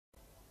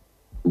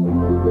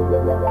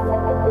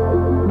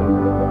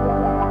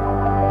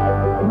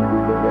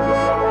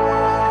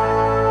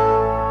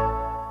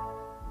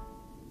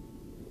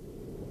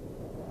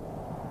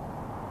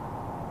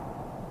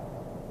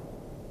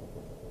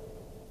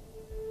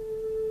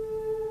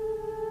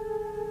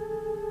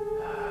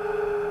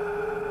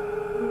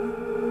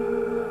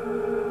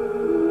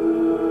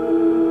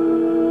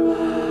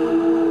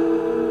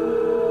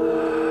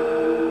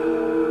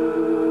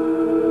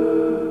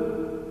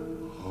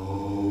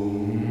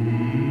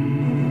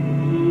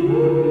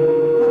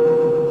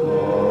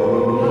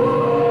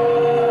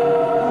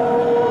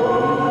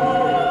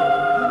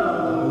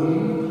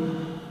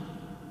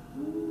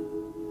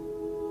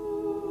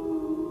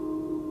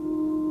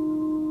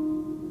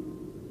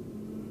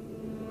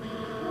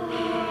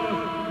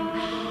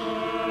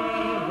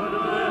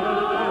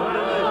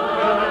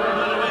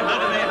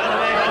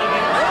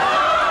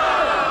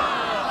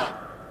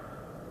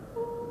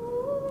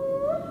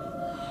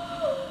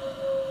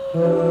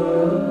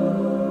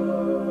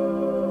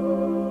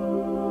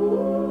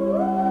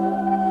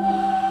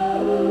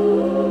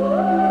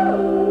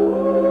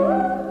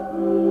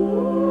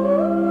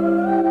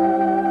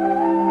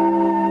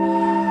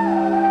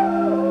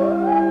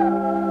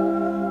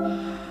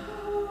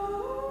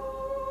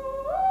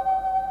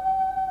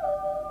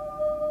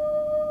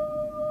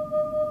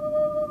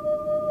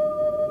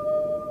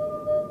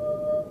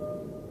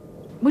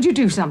Would you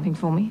do something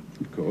for me?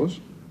 Of course.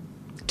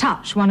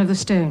 Touch one of the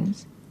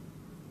stones.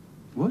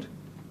 What?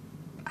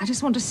 I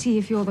just want to see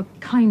if you're the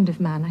kind of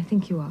man I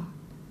think you are.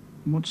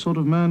 What sort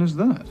of man is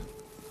that?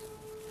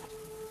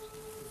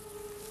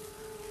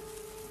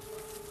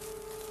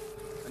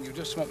 And you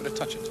just want me to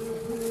touch it?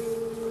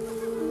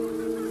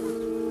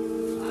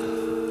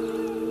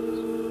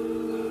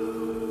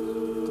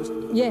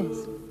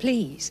 Yes,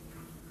 please.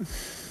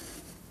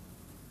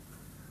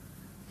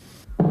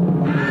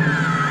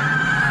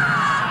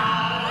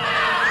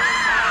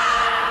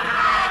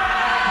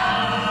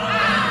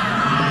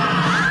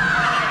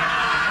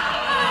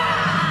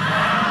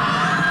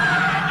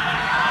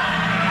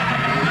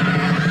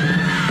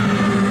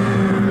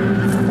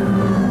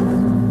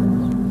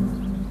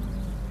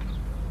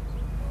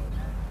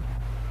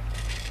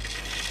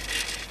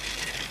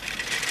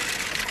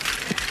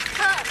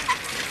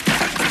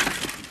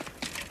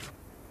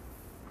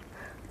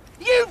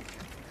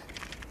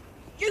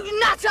 You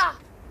nutter!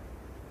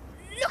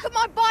 Look at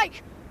my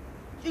bike!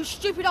 You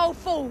stupid old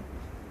fool!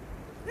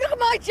 Look at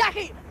my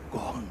jacket! Go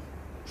on,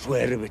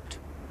 swear a bit.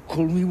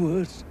 Call me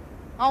words.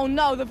 Oh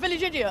no, the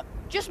village idiot.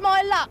 Just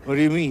my luck. What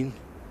do you mean?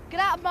 Get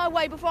out of my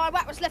way before I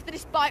whack what's left of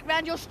this bike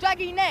round your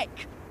straggy neck.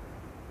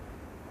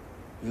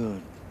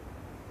 You're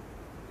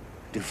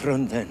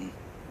different then.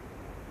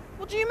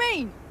 What do you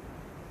mean?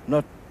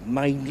 Not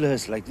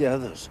mindless like the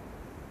others.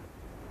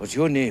 What's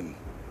your name?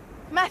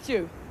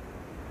 Matthew.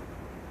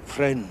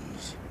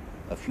 Friends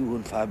are few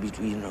and far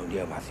between round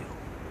here, Matthew.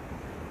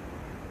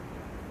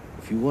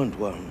 If you want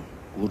one,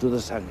 go to the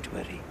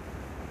sanctuary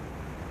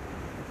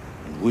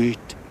and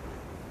wait.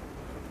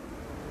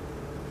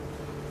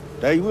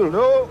 I will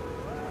know.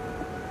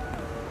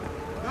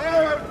 I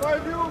will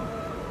find you.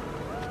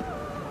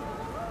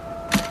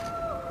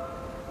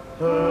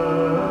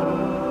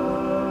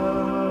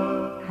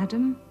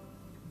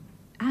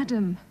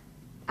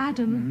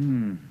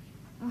 Adam.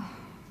 Oh,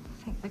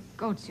 thank the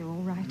gods you're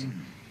all right.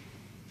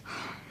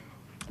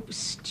 It was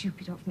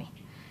stupid of me.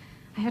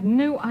 I had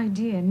no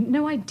idea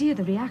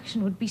the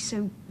reaction would be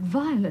so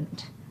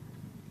violent.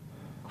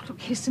 Oh,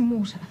 look, here's some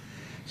water.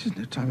 This is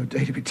no time of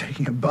day to be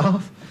taking a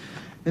bath.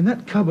 In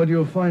that cupboard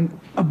you'll find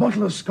a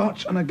bottle of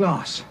scotch and a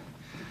glass.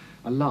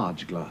 A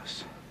large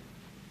glass.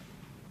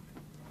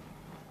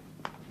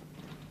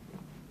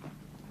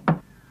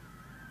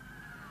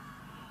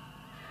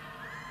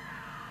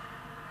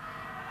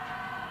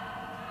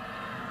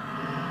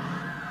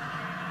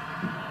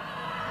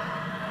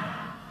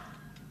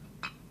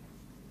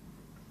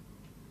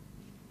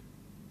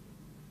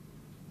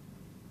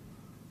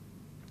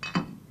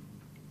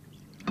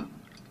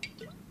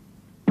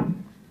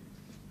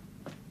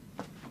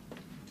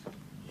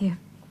 Here.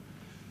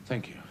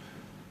 Thank you.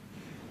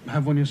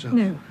 Have one yourself.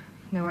 No,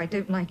 I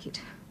don't like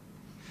it.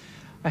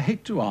 I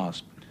hate to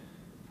ask, but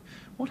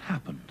what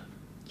happened?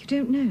 You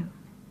don't know.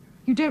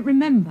 You don't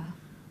remember.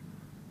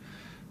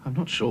 I'm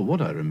not sure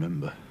what I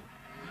remember.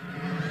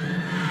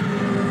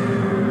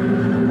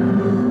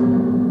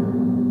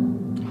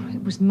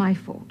 It was my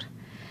fault.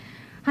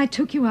 I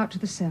took you out to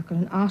the circle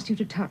and asked you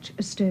to touch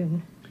a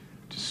stone.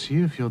 To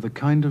see if you're the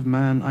kind of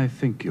man I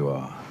think you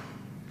are.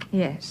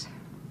 Yes.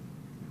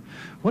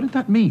 What did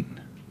that mean?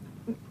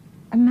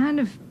 A man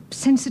of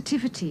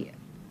sensitivity.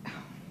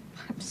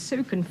 I'm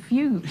so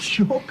confused.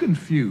 You're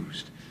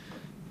confused.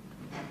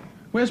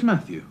 Where's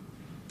Matthew?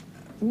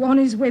 On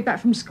his way back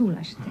from school,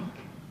 I should think.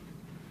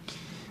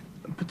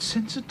 But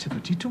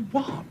sensitivity to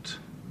what?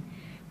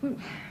 Well,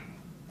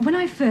 when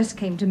I first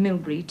came to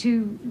Milbury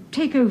to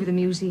take over the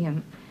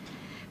museum,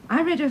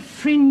 I read a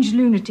fringe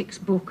lunatic's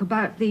book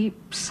about the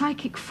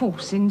psychic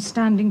force in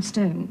standing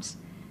stones.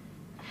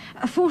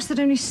 A force that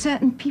only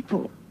certain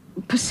people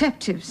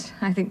perceptives,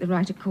 I think the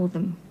writer called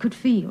them, could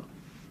feel.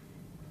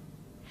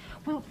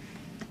 Well,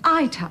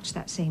 I touched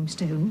that same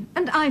stone,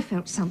 and I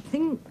felt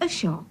something, a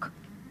shock.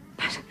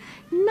 But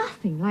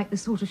nothing like the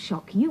sort of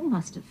shock you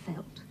must have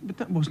felt. But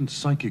that wasn't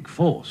psychic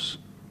force.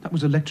 That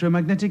was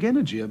electromagnetic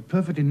energy, a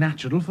perfectly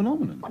natural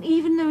phenomenon. Well,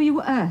 even though you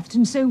were earthed,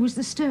 and so was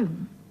the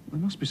stone. There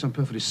must be some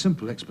perfectly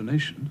simple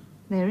explanation.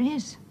 There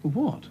is. Well,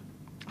 what?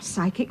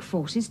 Psychic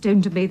forces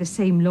don't obey the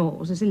same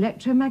laws as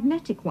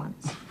electromagnetic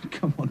ones.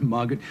 Come on,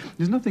 Margaret.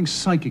 There's nothing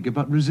psychic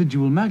about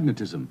residual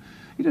magnetism.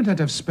 You don't have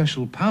to have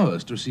special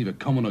powers to receive a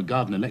common or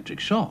garden electric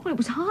shock. Well, it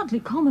was hardly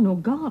common or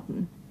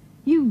garden.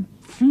 You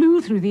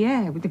flew through the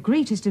air with the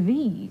greatest of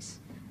ease.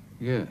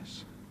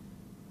 Yes.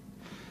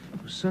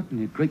 There was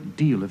certainly a great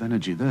deal of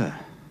energy there.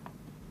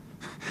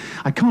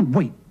 I can't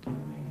wait.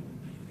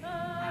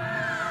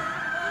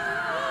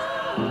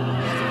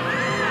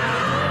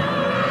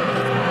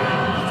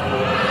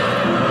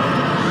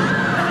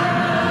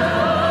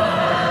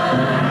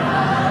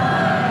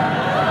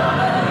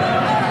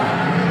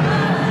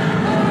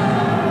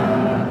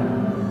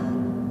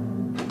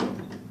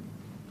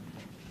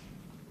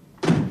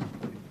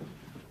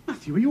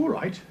 Matthew, are you all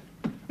right?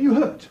 Are you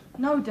hurt?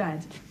 No,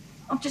 Dad.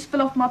 I've just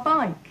fell off my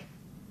bike.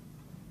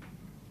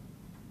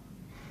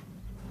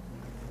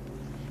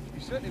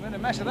 You certainly made a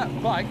mess of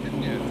that bike,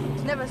 didn't you?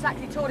 It's never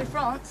exactly Tour de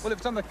France. Well, if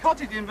it's on the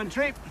cottage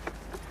inventory,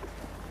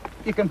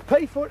 You can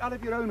pay for it out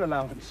of your own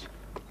allowance.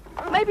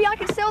 Maybe I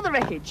can sell the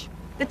wreckage.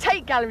 The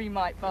Tate Gallery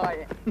might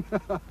buy it.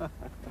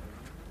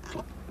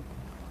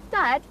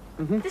 Dad,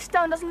 this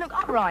stone doesn't look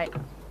upright.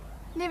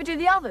 Neither do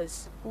the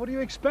others. What do you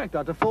expect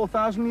after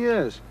 4,000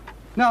 years?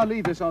 Now,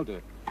 leave this, I'll do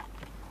it.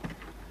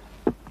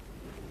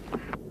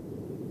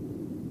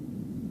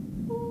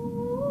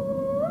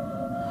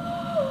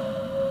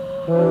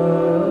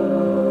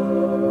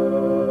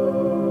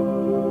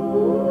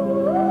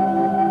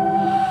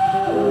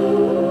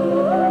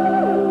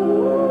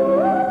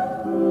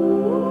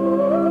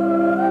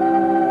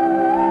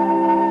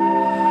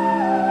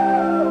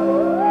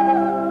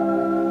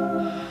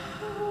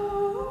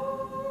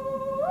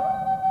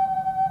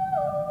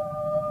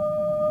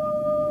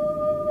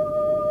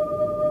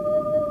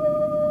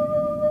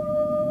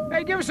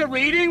 hey, give us a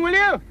reading, will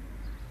you?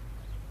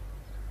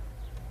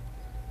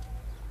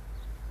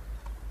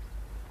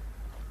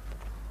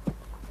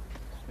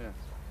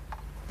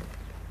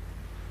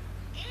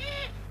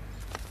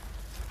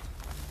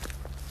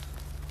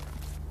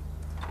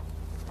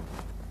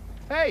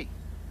 Hey!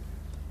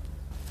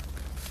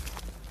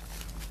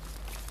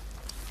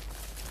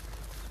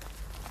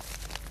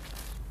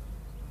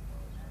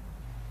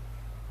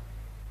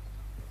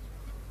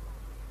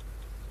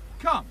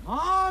 Come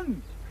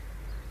on!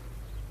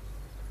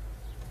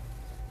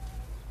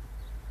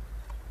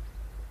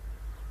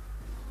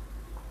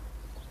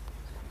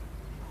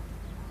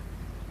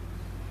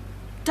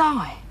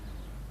 Die.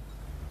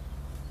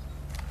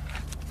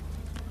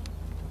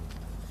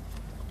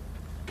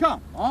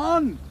 Come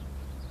on!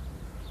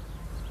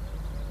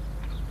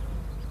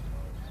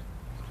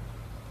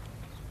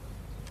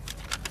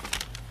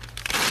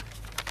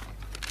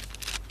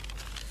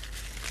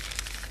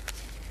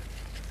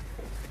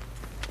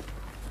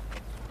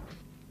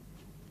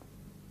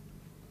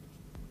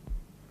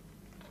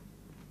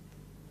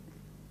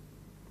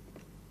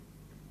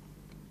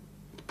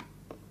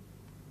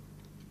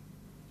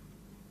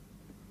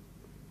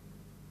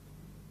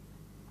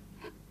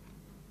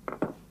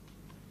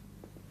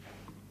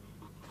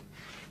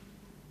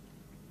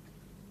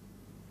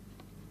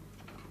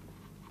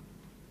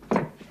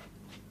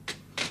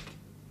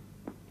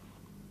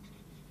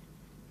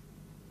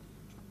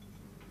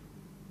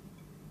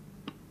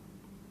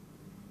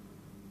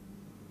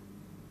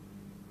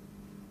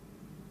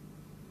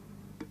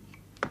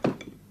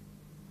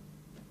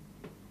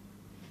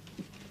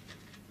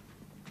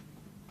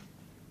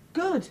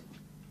 Good.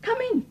 Come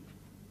in.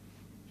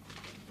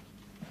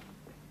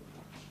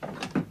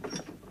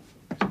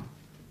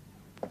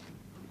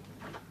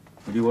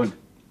 What do you want?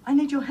 I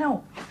need your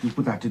help. You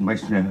put that in my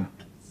snare.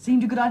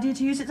 Seemed a good idea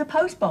to use it as a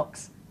post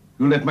box.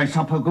 You let my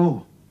supper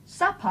go.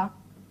 Supper?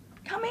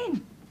 Come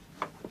in.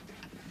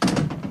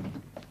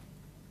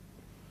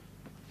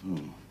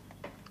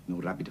 No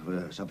rabbit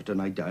for supper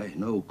tonight,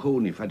 no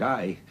coon if I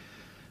die.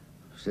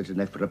 Set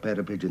enough for a pair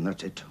of pigeons,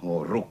 that's it.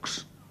 Or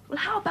rooks. Well,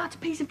 how about a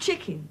piece of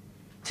chicken?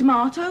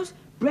 Tomatoes,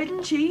 bread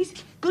and cheese,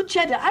 good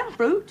cheddar and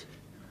fruit.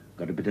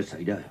 Got a bit of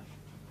cider.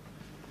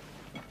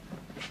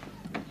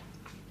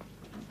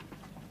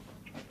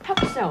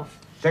 Help yourself.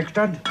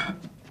 Sextant?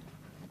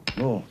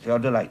 No,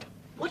 theodolite.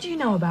 What do you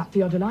know about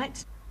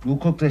theodolite? You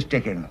cook this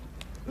chicken.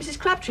 Mrs.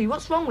 Crabtree,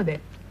 what's wrong with it?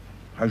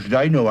 How should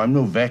I know? I'm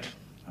no vet.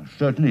 I'm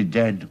certainly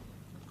dead.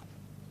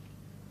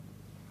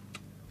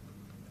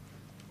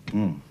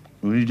 We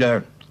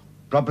need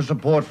proper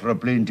support for a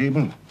plain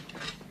table.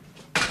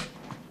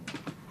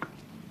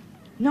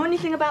 Know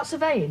anything about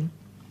surveying?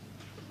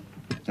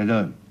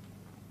 Then,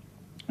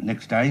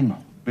 next time,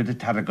 bit of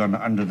tarragon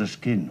under the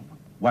skin,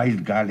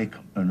 wild garlic,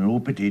 and no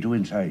potato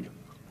inside.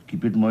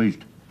 Keep it moist.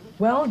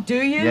 Well, do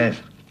you? Yes.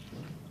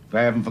 If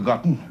I haven't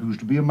forgotten, I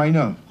used to be a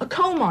miner. A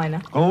coal miner?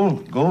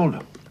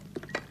 Gold.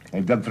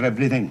 I've dug for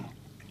everything.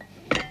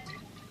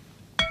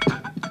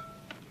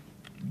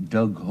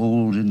 Dug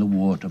holes in the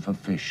water for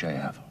fish, I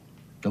have.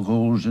 Dug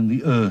holes in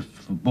the earth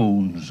for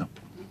bones.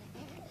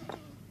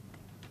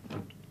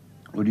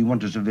 What do you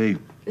want to survey?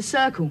 The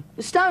circle.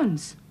 The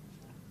stones.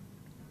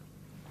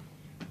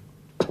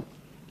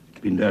 It's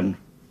been done.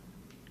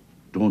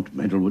 Don't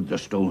meddle with the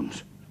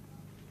stones.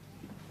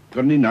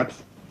 Got any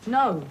nuts?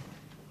 No.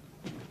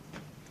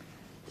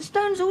 The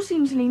stones all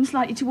seem to lean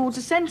slightly towards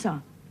the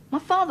centre. My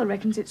father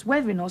reckons it's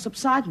weathering or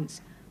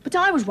subsidence. But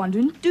I was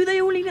wondering, do they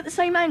all lean at the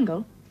same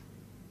angle?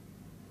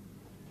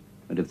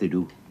 And if they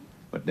do,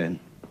 what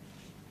then?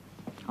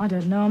 I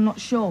don't know, I'm not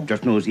sure.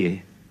 Just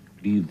nosy,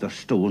 leave the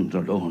stones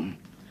alone.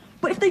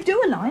 But if they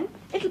do align,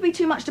 it'll be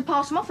too much to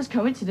pass them off as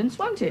coincidence,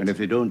 won't it? And if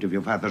they don't, if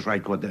your father's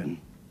right, what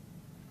then?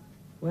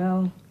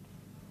 Well,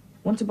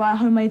 want to buy a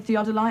homemade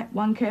theodolite,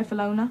 one careful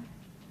owner?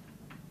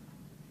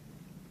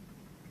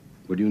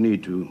 What do you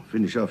need to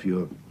finish off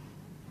your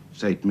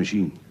sight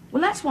machine? Well,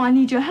 that's why I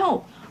need your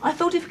help. I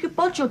thought if you could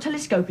bodge your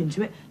telescope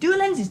into it, do your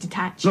lenses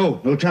detach?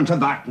 No chance of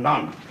that,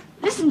 none.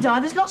 Listen,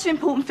 Di, there's lots of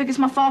important figures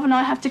my father and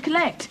I have to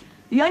collect.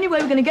 The only way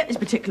we're going to get this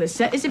particular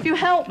set is if you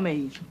help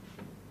me.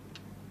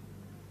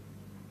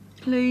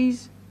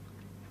 Please?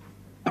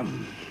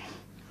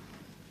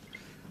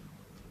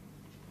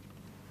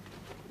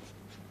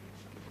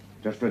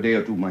 Just for a day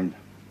or two, mind.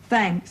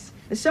 Thanks.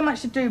 There's so much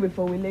to do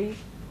before we leave.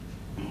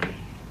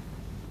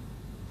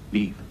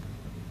 Leave?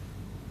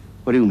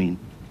 What do you mean?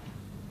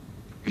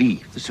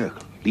 Leave the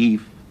circle.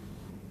 Leave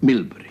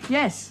Milbury.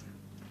 Yes.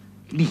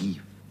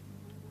 Leave.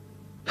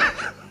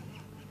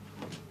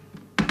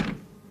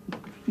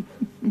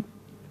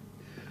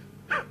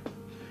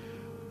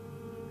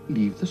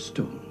 Leave the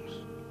stones.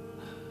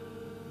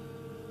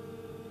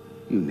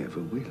 You never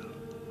will.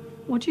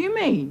 What do you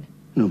mean?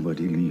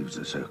 Nobody leaves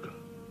the circle.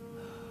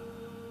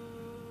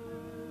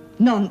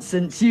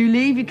 Nonsense. You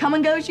leave, you come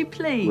and go as you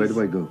please. Where do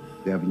I go?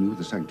 The avenue,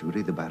 the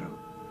sanctuary, the barrow.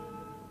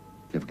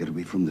 Never get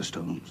away from the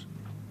stones.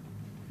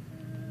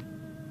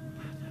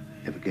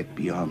 Never get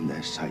beyond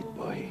their sight,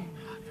 boy.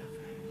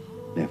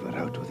 Never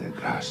out of their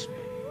grasp.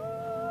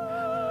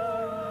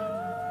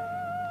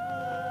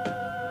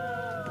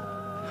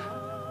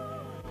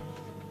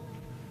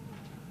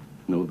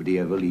 Nobody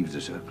ever leaves the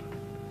circle.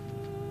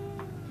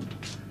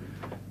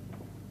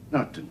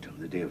 Not until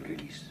the day of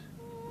release.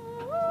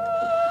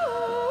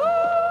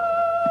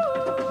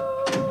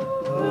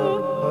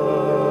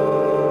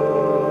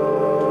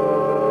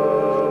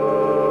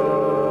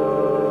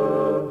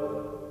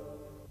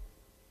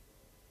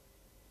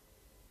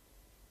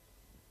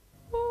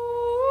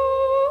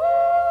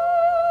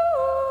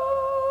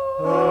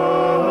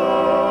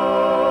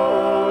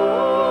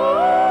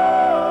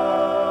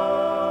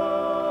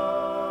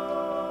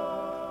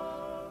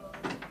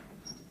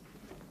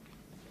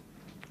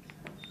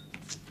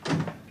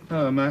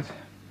 Oh, Matt.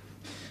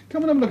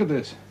 Come and have a look at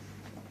this.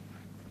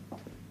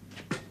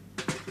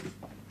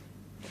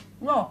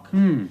 Rock.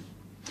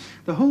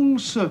 The whole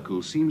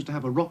circle seems to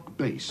have a rock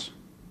base.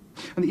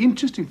 And the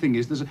interesting thing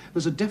is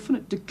there's a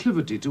definite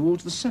declivity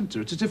towards the centre.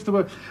 It's as if there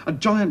were a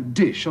giant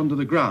dish under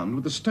the ground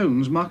with the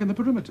stones marking the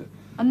perimeter.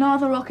 And no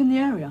other rock in the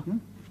area?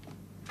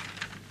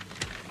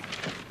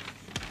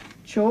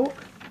 Chalk?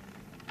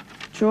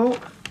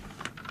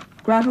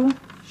 Gravel?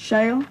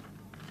 Shale?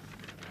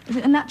 Is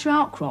it a natural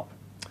outcrop?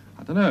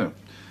 I don't know.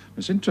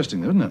 It's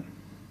interesting, though, isn't it?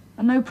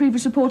 And no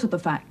previous report of the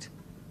fact?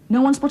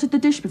 No one spotted the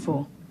dish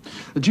before?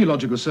 The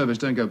Geological Service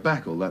don't go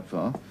back all that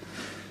far.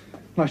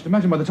 I should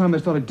imagine by the time they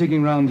started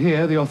digging round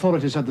here, the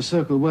authorities had the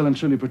circle well and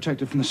truly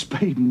protected from the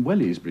Spade and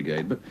Wellies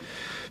Brigade. But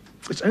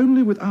it's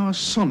only with our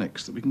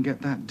sonics that we can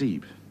get that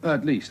deep,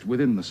 at least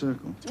within the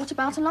circle. What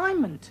about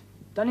alignment?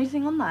 Done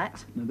anything on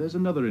that? Now, there's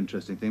another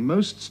interesting thing.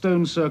 Most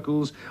stone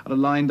circles are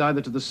aligned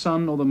either to the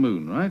sun or the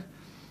moon, right?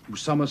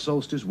 Summer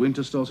solstice,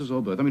 winter solstice,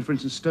 or both. I mean, for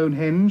instance,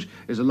 Stonehenge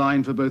is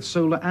aligned for both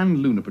solar and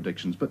lunar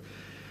predictions, but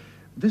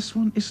this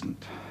one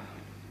isn't.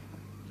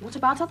 What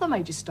about other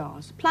major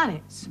stars?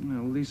 Planets?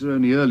 Well, these are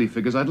only early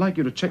figures. I'd like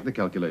you to check the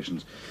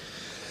calculations.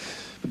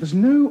 But there's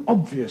no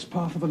obvious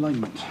path of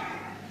alignment.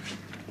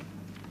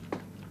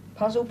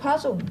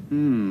 Puzzle.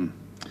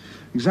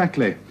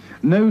 Exactly.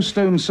 No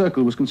stone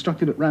circle was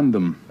constructed at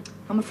random.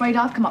 I'm afraid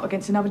I've come up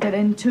against another dead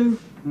end too.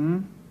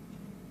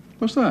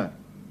 What's that?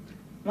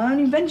 My own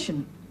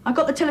invention. I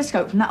got the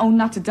telescope from that old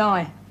nutter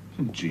Di.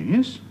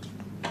 Genius.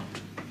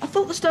 I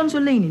thought the stones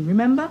were leaning,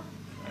 remember?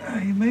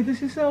 You made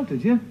this yourself,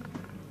 did you?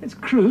 It's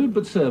crude,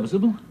 but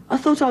serviceable. I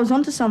thought I was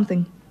onto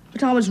something,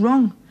 but I was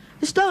wrong.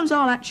 The stones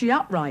are actually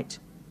upright.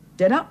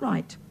 Dead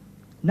upright.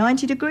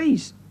 90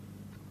 degrees.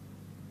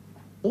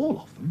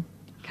 All of them?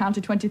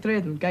 Counted 23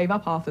 of them, gave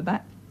up after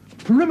that.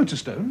 Perimeter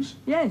stones?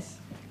 Yes.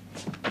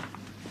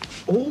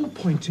 All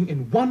pointing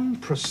in one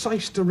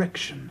precise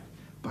direction,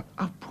 but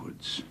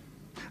upwards.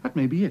 That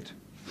may be it.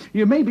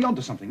 You may be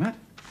onto something, Matt.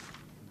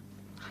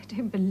 I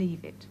don't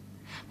believe it.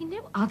 I mean,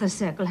 no other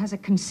circle has a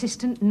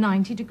consistent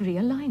 90-degree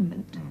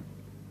alignment.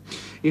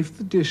 If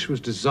the dish was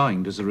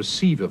designed as a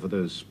receiver for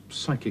those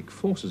psychic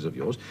forces of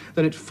yours,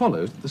 then it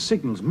follows that the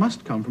signals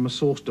must come from a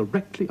source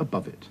directly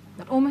above it.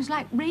 But almost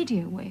like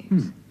radio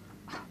waves.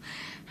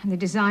 And they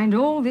designed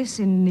all this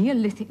in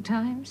Neolithic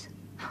times?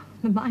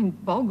 The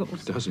mind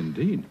boggles. It does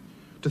indeed.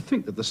 To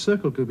think that the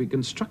circle could be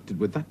constructed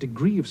with that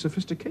degree of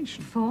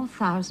sophistication.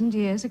 4,000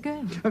 years ago.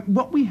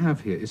 What we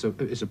have here is a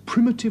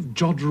primitive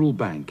jodrell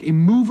bank,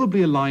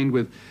 immovably aligned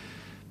with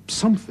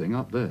something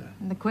up there.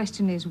 And the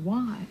question is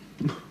why?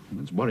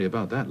 Let's worry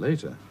about that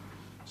later.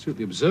 See what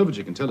the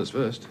observatory can tell us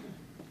first.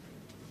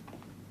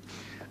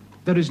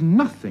 There is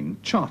nothing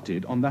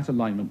charted on that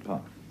alignment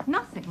path.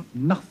 Nothing.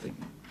 Nothing.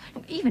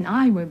 Even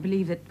I won't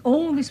believe that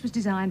all this was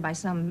designed by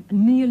some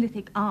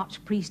Neolithic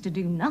archpriest to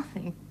do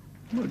nothing.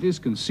 Well, it is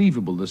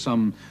conceivable there's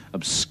some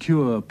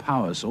obscure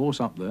power source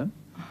up there.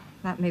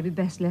 That may be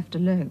best left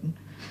alone.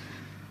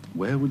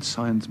 Where would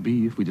science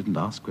be if we didn't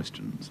ask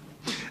questions?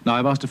 Now,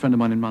 I've asked a friend of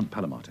mine in Mount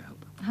Palomar to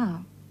help.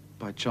 How?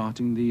 By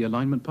charting the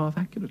alignment path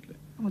accurately.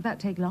 Would that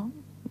take long?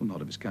 Well,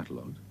 not if it's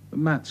catalogued. But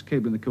Matt's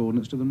cabling the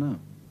coordinates to them now.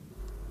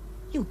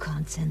 You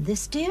can't send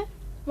this, dear.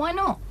 Why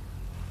not?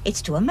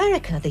 It's to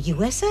America, the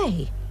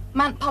USA.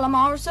 Mount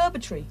Palomar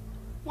Observatory.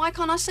 Why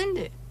can't I send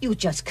it? You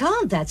just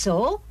can't, that's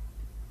all.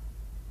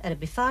 It'd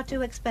be far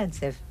too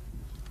expensive.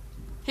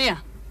 Here.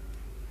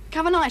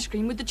 Have an ice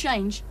cream with the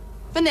change.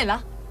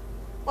 Vanilla.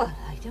 Well,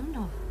 I don't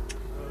know.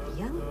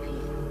 Young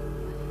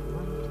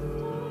people.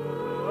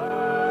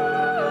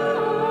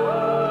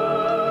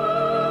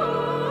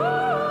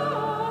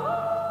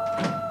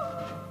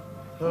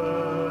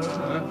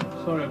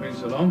 Sorry I've been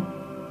so long.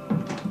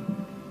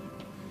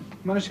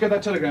 Managed to get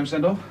that telegram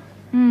sent off?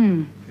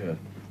 Good.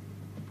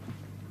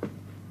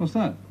 What's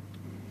that?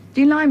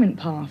 The alignment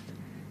path.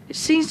 It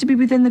seems to be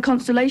within the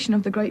constellation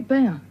of the Great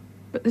Bear,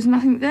 but there's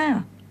nothing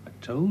there. I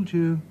told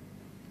you.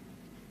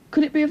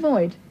 Could it be a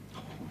void?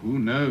 Who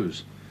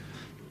knows?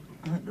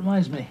 That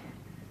reminds me.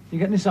 You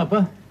get any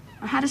supper?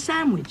 I had a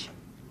sandwich.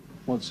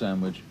 What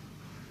sandwich?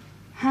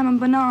 Ham and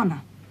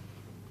banana.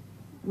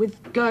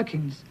 With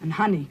gherkins and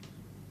honey.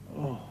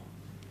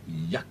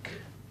 Yuck.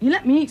 You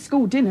let me eat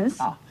school dinners.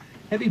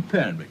 Heavy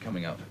parent bit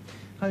coming up.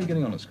 How are you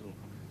getting on at school?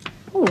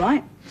 All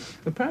right.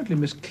 Apparently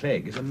Miss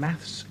Clegg is a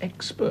maths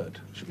expert.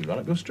 Should be right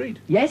up your street.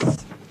 Yes.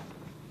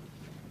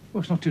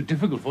 Well, it's not too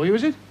difficult for you,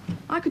 is it?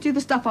 I could do the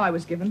stuff I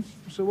was given.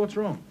 So what's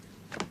wrong?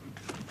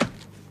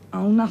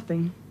 Oh,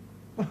 nothing.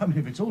 Well, I mean,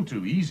 if it's all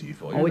too easy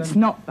for you, Oh, it's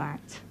then... not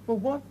that. Well,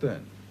 what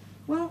then?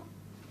 Well,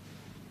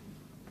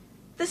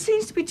 there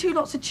seems to be two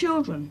lots of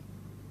children.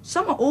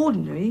 Some are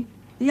ordinary,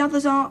 the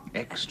others are...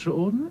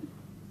 Extraordinary?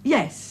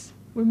 Yes.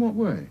 In what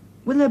way?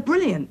 Well, they're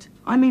brilliant.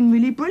 I mean,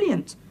 really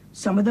brilliant.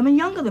 Some of them are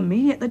younger than me,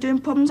 yet they're doing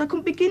problems I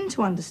couldn't begin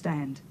to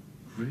understand.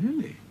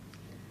 Really?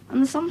 And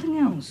there's something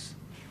else.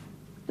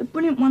 The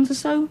brilliant ones are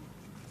so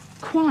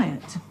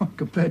quiet.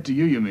 Compared to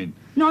you mean?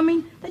 No, I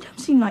mean, they don't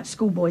seem like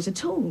schoolboys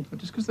at all.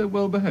 Just because they're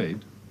well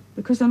behaved?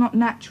 Because they're not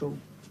natural.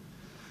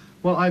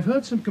 Well, I've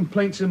heard some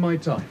complaints in my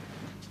time.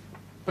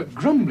 But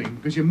grumbling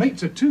because your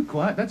mates are too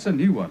quiet, that's a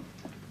new one.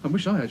 I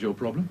wish I had your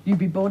problem. You'd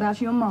be bored out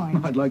of your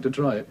mind. I'd like to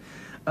try it.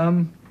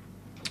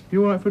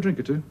 You all right for a drink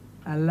or two?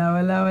 Hello,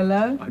 hello,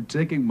 hello. I'm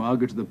taking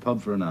Margaret to the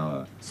pub for an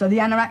hour. So the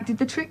anorak did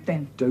the trick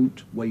then?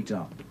 Don't wait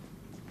up.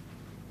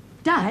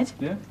 Dad,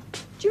 Yeah?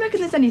 do you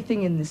reckon there's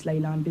anything in this ley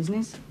line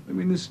business? I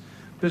mean, this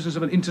business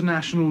of an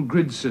international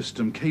grid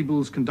system,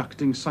 cables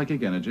conducting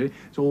psychic energy,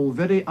 it's all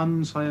very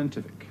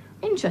unscientific.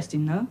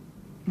 Interesting, though.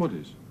 What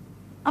is?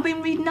 I've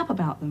been reading up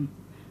about them.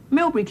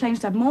 Milbury claims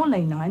to have more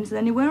ley lines than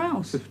anywhere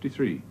else.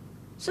 53.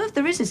 So if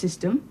there is a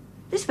system,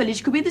 this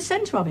village could be the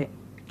centre of it.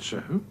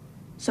 So?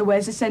 So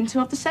where's the centre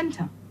of the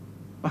centre?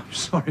 I'm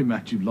sorry,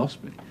 Matt, you've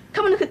lost me.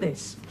 Come and look at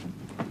this.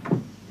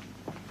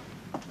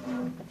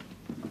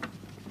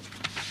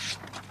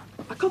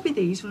 I copied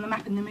these from the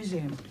map in the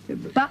museum.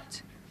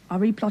 But I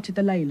replotted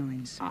the ley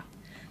lines.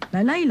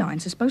 Now, ley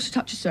lines are supposed to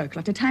touch a circle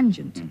at a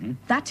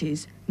tangent. That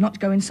is, not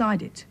go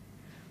inside it.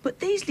 But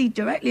these lead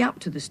directly up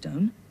to the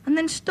stone and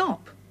then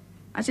stop,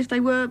 as if they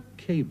were,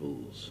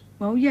 Cables.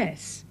 well,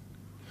 yes.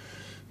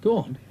 Go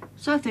on.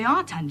 So if they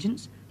are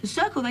tangents, the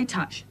circle they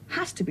touch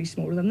has to be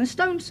smaller than the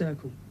stone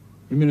circle.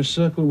 You mean a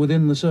circle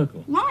within the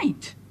circle?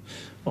 Right.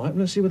 All right,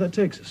 let's see where that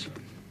takes us.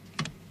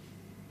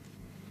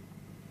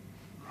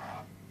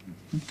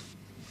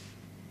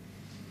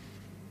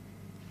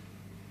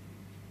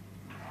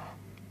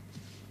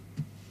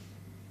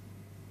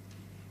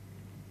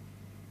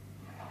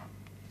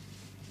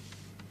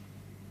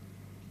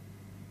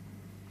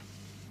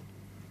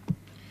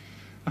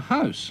 A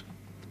house?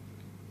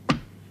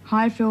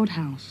 Highfield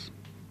House.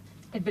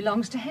 It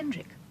belongs to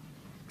Hendrik.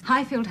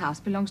 Highfield House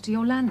belongs to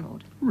your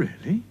landlord.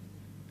 Really?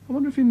 I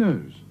wonder if he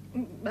knows.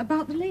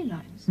 About the ley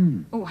lines?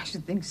 Oh, I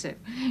should think so.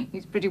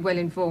 He's pretty well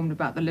informed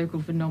about the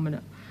local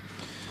phenomena.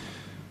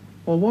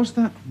 Or was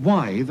that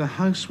why the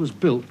house was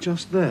built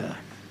just there?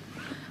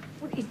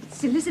 Well,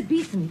 it's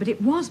Elizabethan, but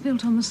it was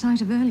built on the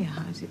site of earlier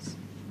houses.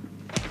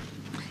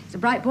 It's a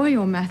bright boy,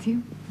 your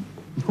Matthew.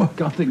 Well, I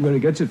can't think where he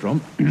gets it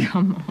from.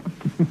 Come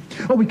on.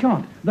 Oh, we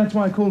can't. That's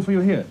why I called for you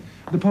here.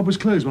 The pub was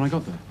closed when I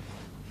got there.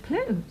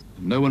 Closed?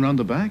 No one round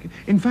the back.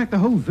 In fact, the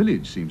whole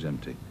village seems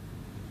empty.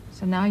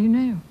 So now you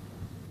know.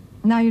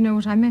 Now you know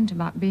what I meant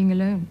about being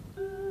alone.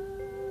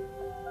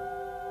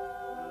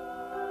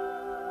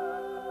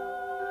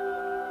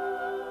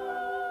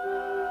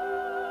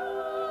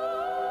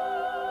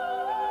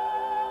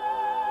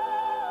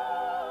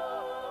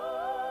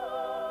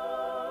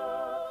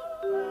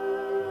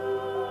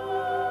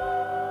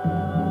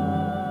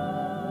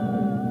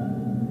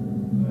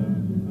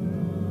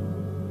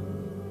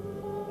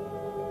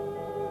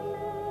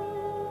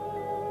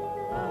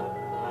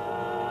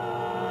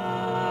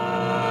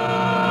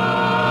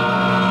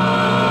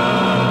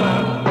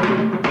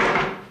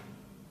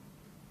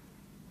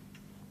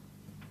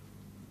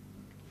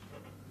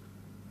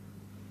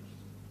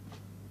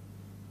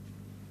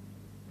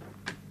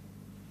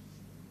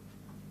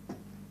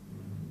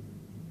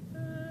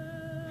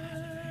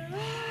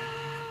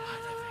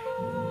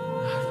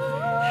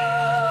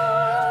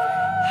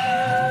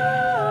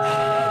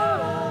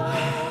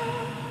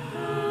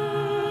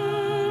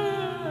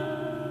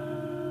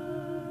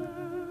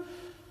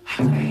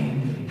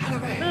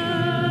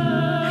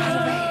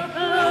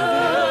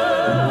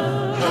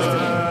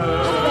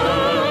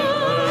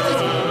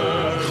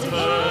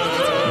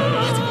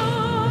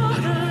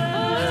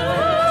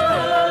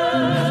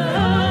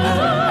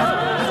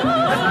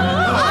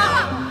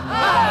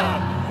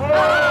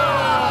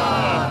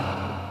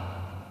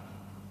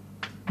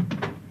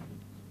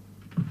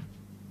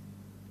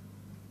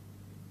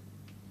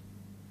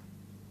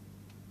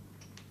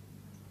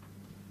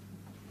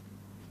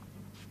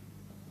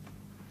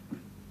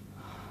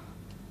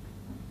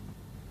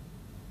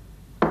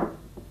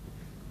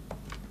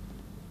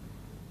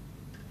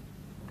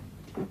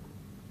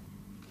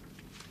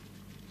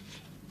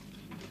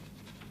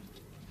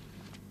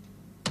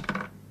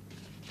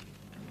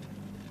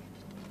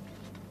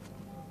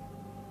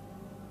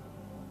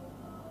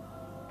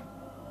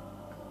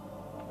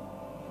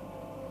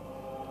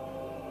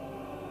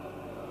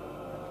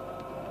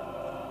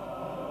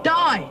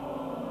 Die!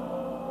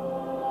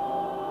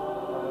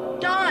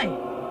 Die!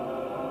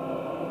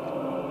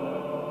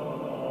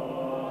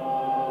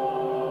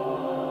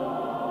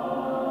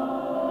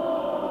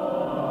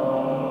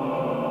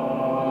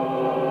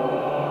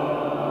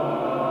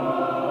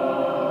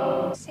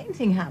 Same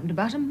thing happened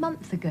about a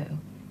month ago.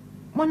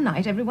 One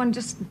night, everyone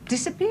just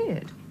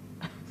disappeared.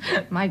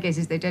 My guess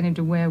is they turned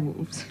into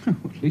werewolves.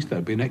 At least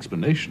there'd be an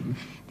explanation.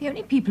 The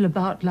only people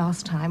about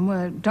last time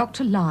were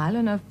Dr. Lyle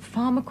and a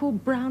farmer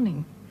called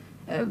Browning.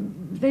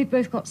 They've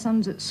both got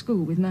sons at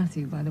school with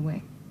Matthew, by the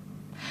way.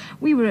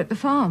 We were at the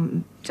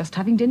farm, just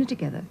having dinner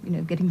together, you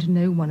know, getting to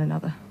know one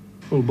another.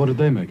 Well, what did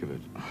they make of it?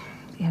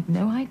 They had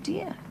no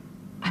idea.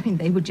 I mean,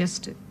 they were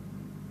just...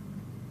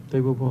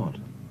 They were what?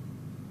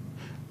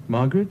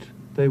 Margaret?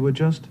 They were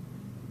just...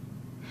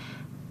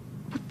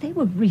 But they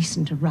were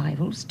recent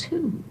arrivals,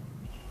 too.